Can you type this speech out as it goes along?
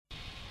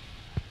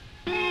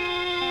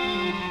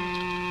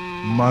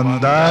من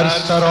در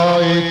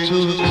سرای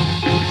تو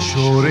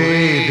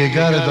شوری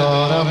دیگر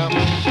دارم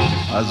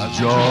از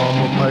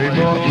جام و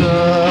پیمانه.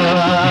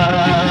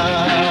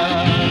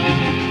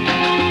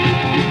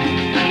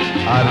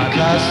 هر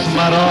کس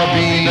مرا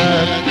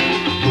بیند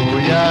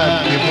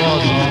گوید که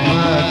باز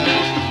آمد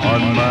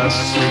آن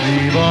مست و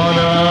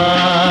دیوانه.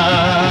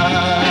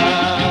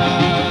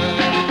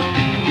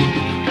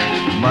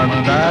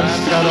 من در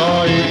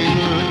سرای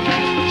تو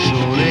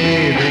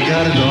شوری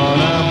دیگر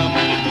دارم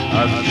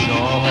از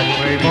جام و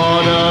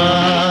پیمانه.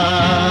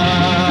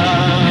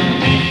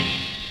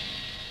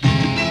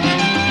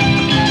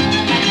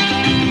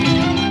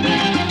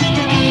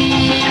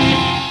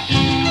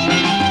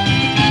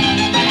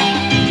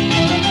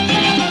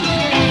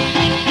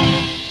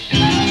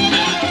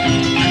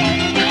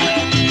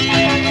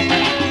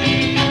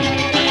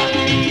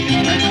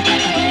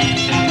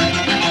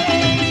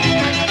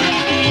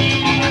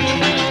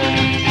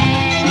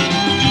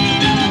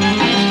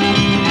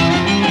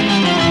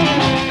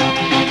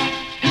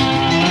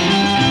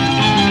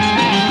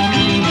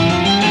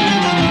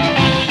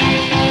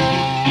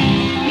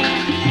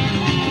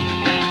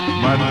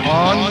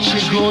 آنچه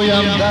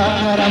گویم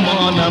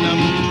درمانم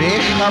بی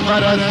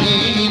خبر از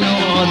این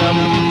آنم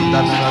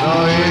در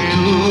سرای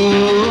تو.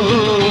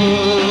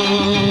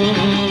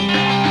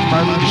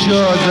 من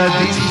جز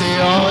حدیث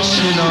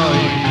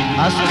آشنایی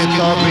از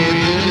کتاب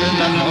دل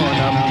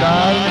نخوانم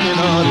در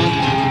کنار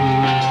تو.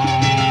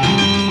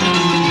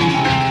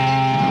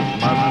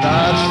 من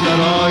در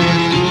سرای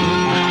تو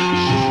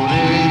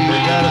شوری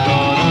دیگر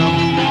دارم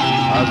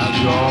از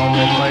جام و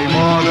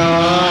پیمانه.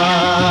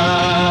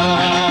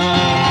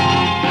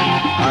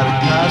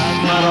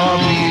 مرا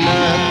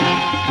بیند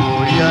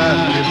گوید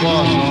که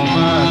باز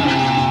آمد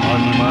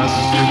آن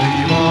مست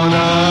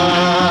دیوانه.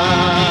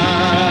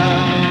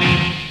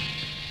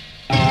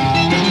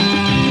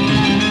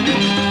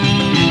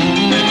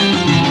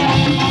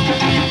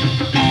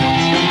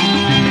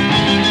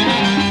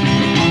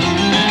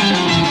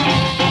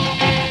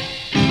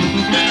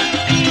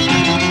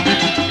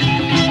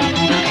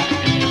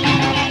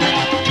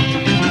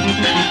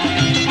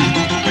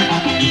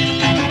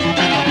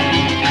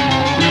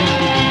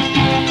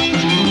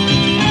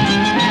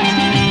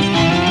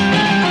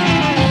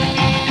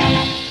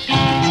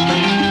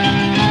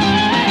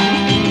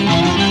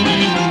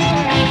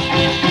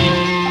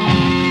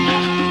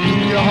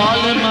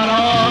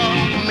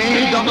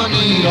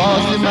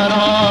 راز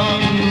مرا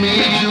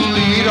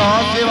میجویی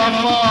راز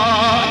وفا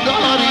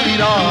داری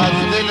را از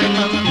دل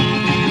من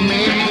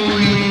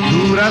میگویی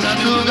دور از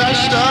تو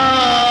گشتم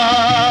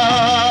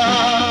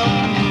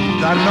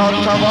در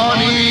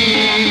ناتوانی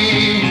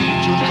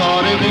چون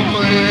تاره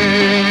بخوری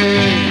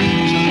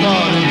چون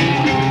تاره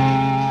بخوری.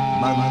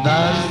 من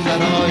در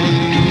سرای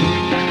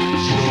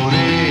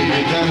شوری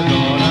دیگر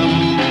دارم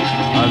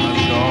از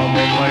جام و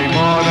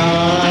پیمانه.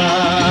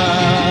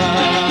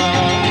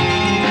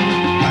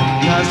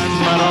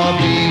 مرا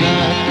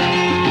بیند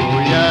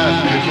گوید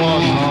که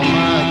باز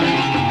آمد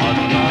آن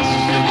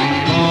مست و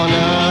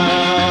دیوانه.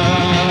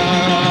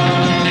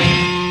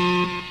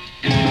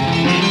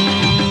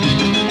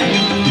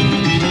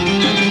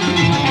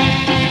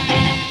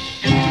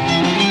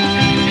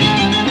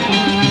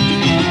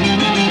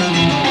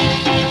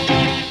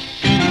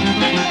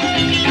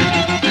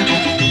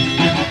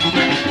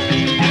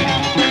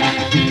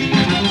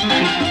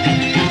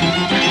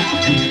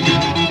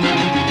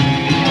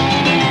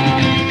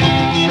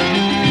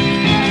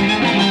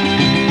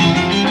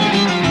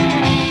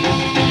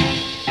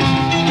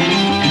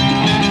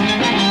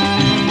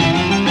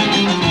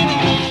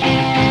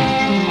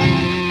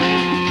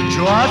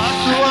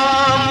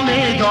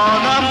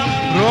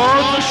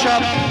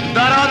 شب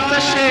در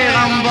آتش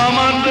غم با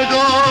من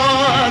بگو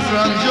از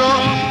رنج و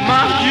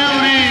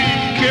مهجوری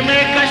که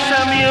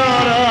میکشم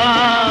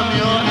یارم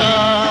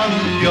یارم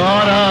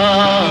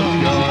یارم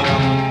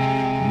یارم.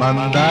 من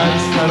در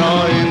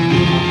سرای